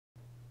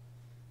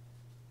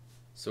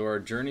So our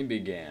journey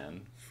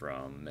began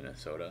from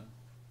Minnesota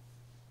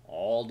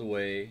all the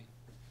way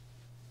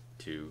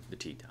to the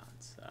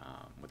Tetons,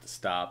 with a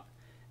stop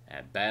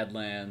at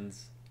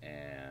Badlands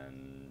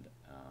and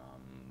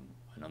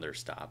another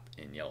stop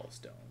in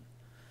Yellowstone.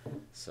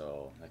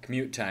 So the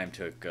commute time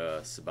took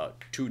us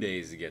about 2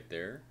 days to get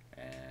there,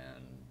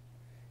 and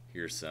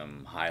here's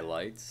some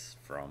highlights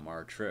from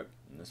our trip.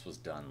 And this was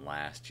done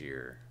last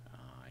year.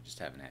 I just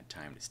haven't had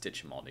time to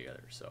stitch them all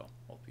together, so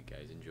hope you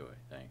guys enjoy.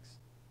 Thanks.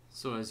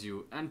 So as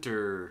you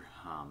enter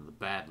the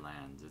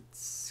Badlands,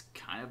 it's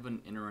kind of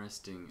an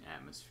interesting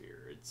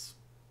atmosphere. It's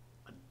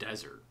a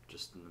desert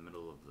just in the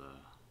middle of the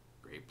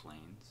Great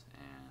Plains,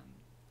 and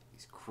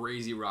these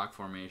crazy rock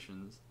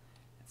formations,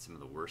 and some of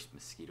the worst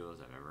mosquitoes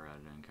I've ever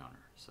had to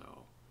encounter.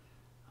 So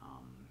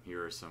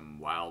here are some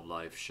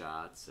wildlife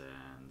shots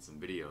and some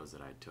videos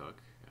that I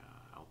took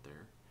out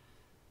there.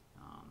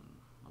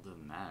 Other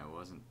than that, it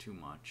wasn't too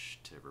much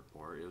to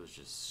report. It was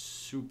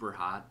just super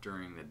hot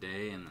during the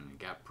day, and then it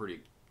got pretty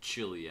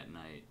chilly at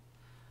night.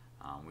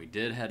 We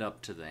did head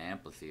up to the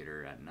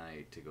amphitheater at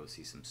night to go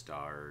see some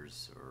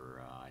stars,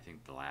 or I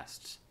think the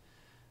last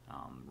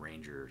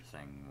ranger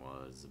thing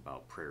was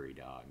about prairie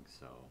dogs.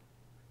 So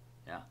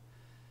yeah,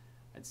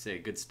 I'd say a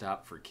good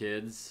stop for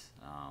kids,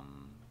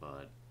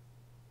 but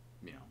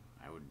you know,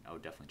 I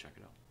would definitely check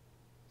it out.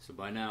 So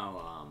by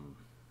now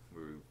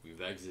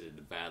we've exited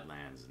the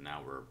Badlands, and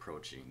now we're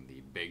approaching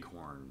the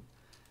Bighorn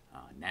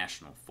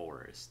National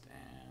Forest,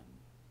 and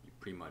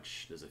pretty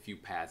much there's a few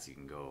paths you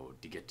can go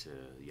to get to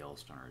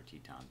Yellowstone or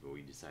Tetons, but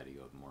we decided to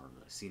go more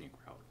of a scenic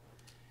route.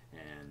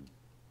 And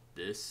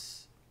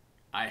this,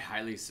 I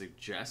highly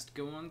suggest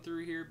going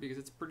through here because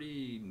it's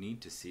pretty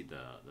neat to see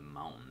the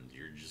mountains.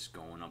 You're just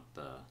going up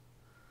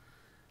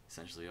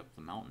essentially up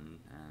the mountain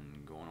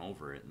and going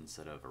over it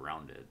instead of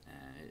around it,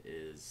 and it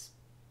is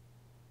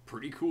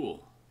pretty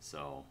cool.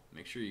 So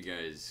make sure you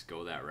guys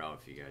go that route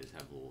if you guys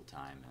have a little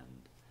time,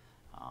 and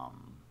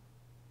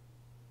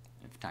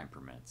if time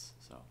permits.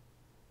 So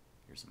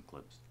here's some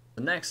clips.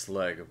 The next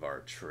leg of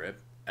our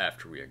trip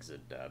after we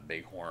exited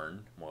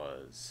Bighorn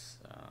was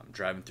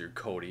driving through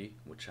Cody,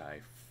 which I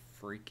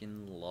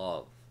freaking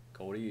love.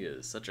 Cody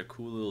is such a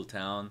cool little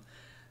town.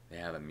 They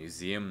have a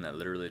museum that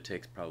literally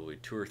takes probably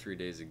 2 or 3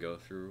 days to go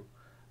through.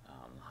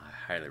 I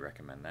highly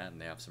recommend that, and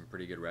they have some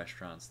pretty good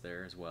restaurants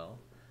there as well.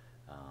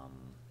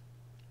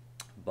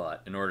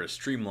 But in order to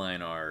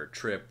streamline our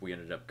trip, we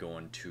ended up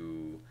going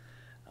to,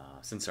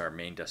 since our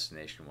main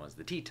destination was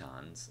the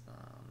Tetons,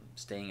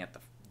 staying at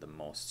the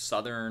most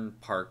southern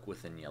park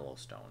within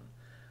Yellowstone.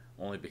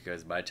 Only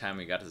because by the time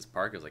we got to this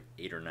park, it was like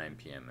 8 or 9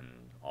 p.m. and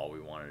all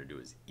we wanted to do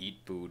was eat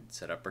food,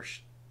 set up our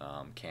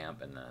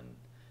camp, and then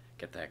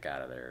get the heck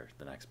out of there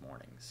the next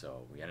morning.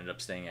 So we ended up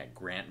staying at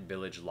Grant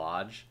Village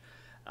Lodge.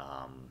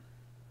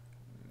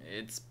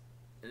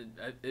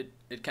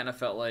 It kind of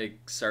felt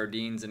like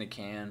sardines in a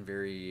can,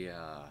 very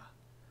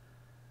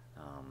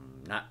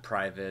not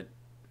private,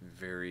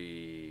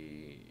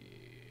 very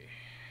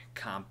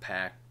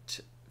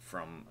compact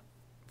from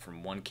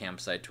one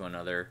campsite to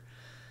another.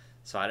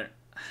 So I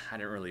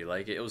didn't really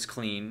like it. It was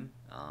clean.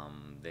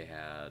 They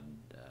had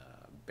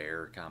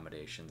bear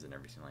accommodations and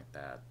everything like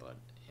that, but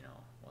you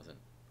know,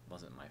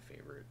 wasn't my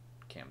favorite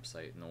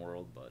campsite in the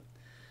world. But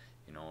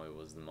you know, it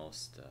was the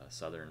most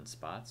southern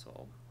spot,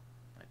 so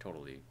I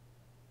totally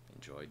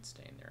enjoyed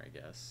staying there, I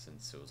guess,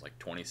 since it was like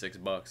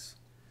 $26.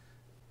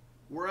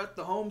 We're at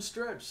the home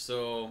stretch,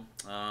 so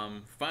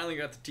finally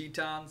got the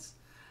Tetons.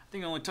 I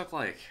think it only took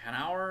like an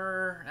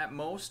hour at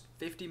most,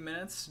 50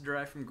 minutes to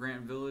drive from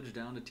Grant Village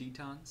down to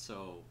Tetons,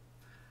 so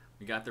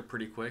we got there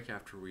pretty quick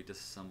after we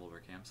disassembled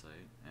our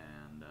campsite.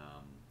 And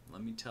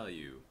let me tell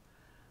you,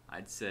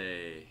 I'd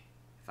say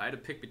if I had to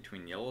pick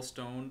between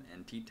Yellowstone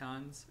and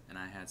Tetons and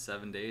I had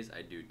 7 days,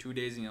 I'd do 2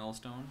 days in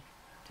Yellowstone,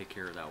 take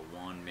care of that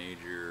one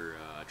major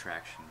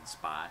attraction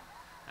spot,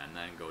 and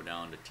then go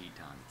down to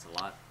Tetons. It's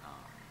a lot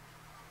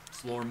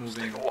slower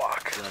moving,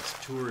 less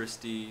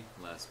touristy,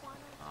 less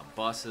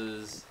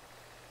buses,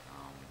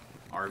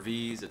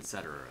 RVs,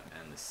 etc.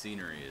 And the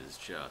scenery is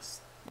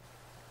just,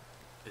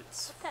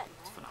 it's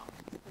phenomenal.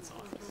 That's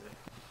all I have to say.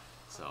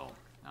 So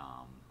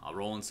I'll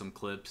roll in some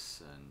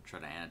clips and try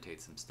to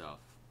annotate some stuff,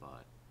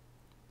 but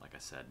like I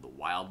said, the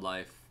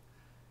wildlife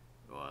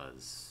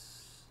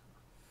was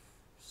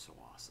so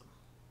awesome.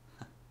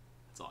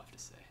 That's all I have to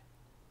say.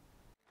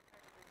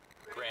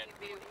 Grand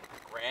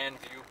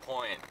View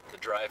Point, the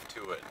drive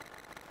to it,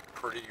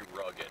 pretty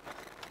rugged.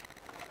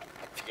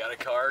 If you got a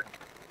car,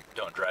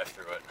 don't drive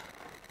through it.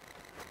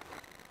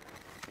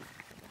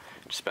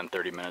 Just spent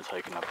 30 minutes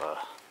hiking up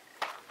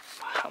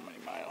how many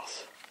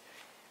miles?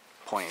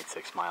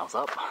 0.86 miles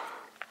up.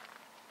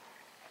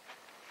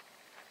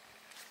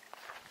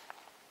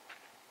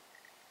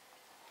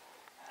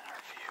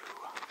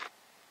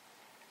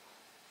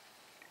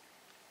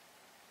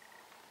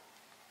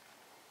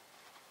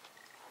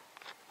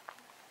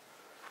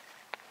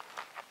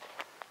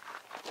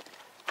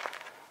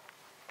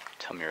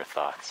 Tell me your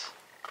thoughts.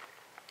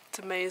 It's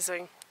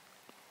amazing.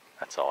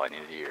 That's all I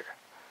need to hear.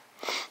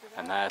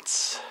 And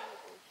that's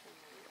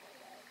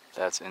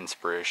That's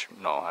Inspiration.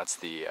 No, that's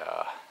the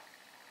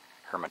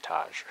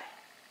Hermitage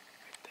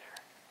right there.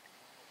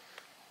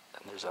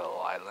 And there's a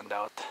little island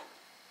out.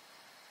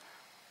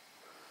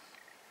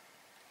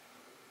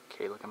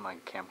 Okay, look at my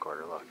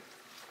camcorder, look.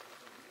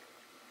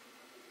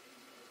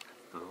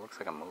 It looks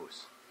like a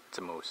moose. It's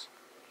a moose.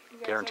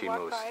 Guaranteed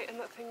moose. By and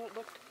that thing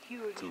looked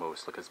huge. It's a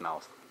moose. Look at his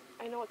mouth.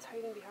 I know it's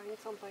hiding behind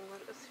something,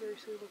 but it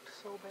seriously looked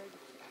so big.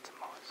 It's a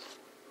moose.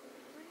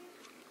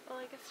 Well,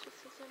 I guess this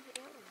is an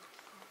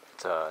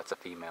alien. It's a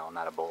female,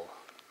 not a bull.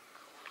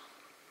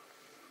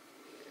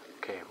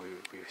 Okay,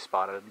 we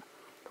spotted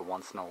the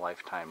once in a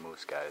lifetime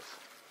moose, guys.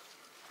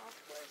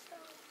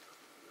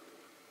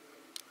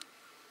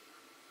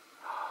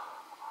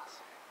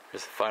 Awesome.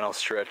 Here's the final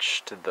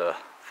stretch to the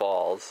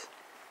falls.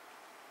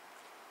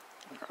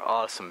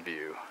 Awesome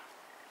view.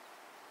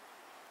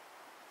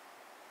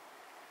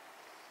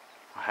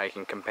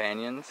 Hiking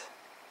companions.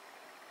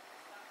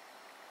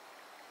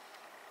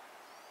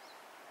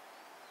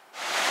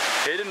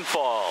 Hidden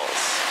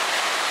Falls.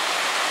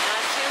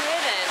 Not too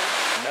hidden.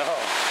 No.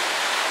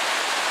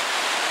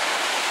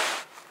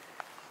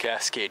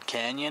 Cascade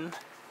Canyon.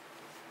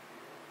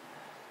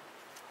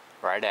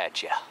 Right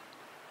at ya.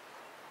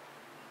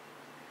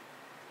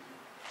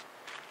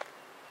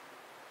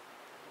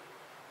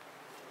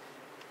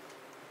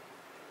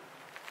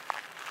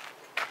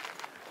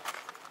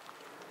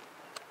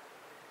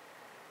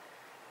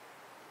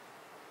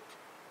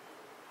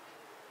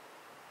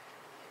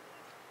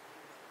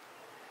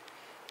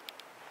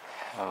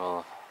 Have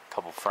a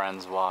couple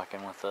friends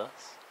walking with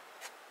us.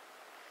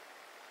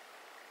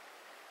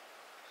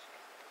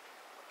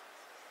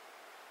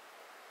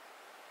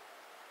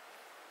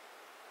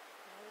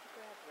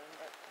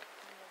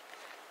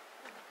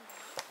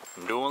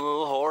 I'm doing a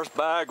little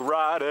horseback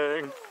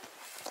riding.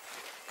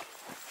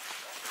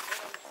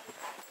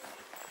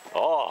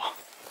 Oh,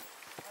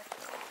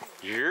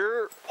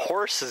 your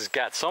horse has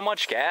got so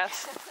much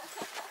gas.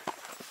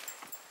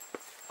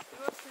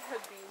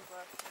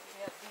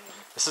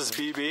 This is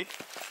BB,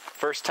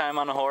 first time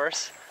on a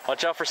horse.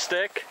 Watch out for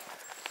stick.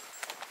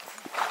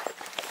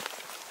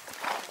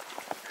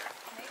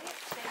 Maybe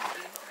it's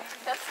Shandy. Maybe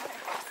that's my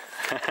horse.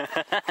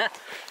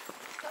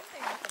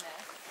 Something with an S.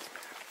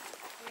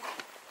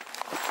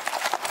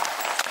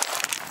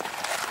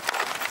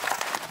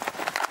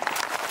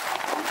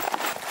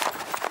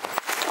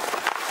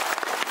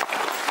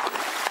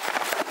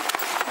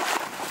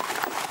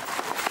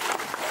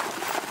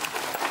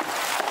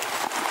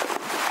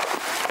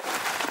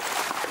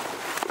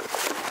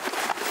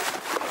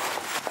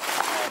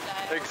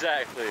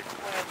 Exactly.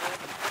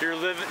 You're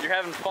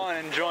having fun,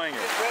 enjoying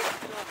it.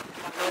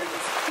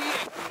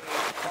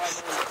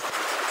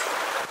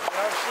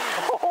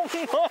 Oh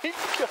my god! He's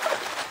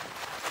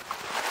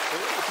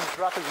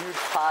dropping a huge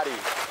potty.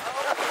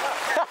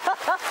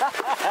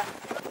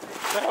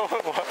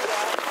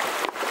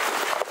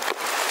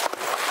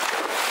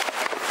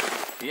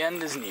 The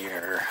end is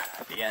near.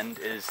 The end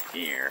is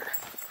near.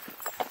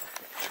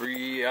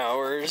 3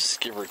 hours,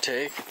 give or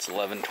take. It's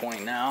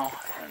 11:20 now,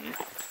 and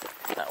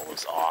that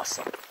was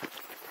awesome.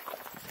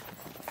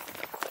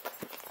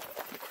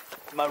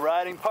 My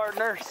riding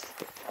partners.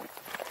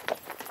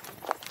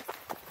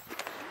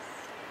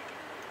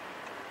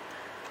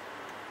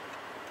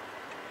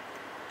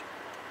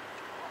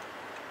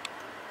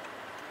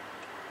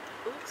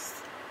 It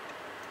looks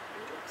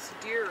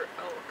deer or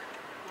elk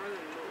more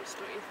than moose,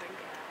 don't you think?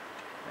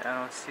 I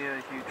don't see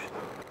a huge.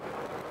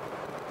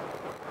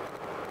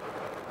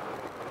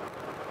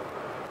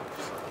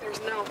 There's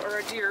an elk or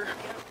a deer.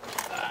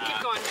 Keep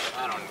going. I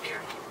don't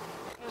care.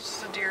 It's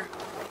just a deer.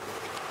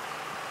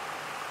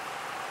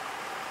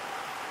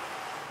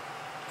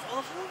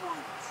 Buffalo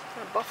ones.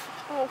 A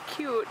buffalo. Oh,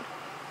 cute.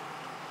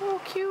 Oh,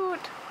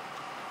 cute.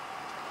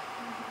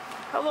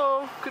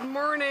 Hello. Good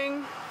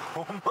morning.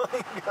 Oh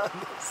my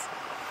goodness.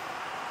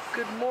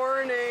 Good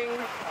morning.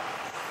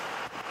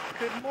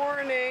 Good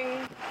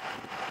morning.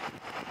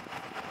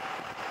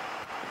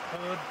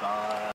 Goodbye.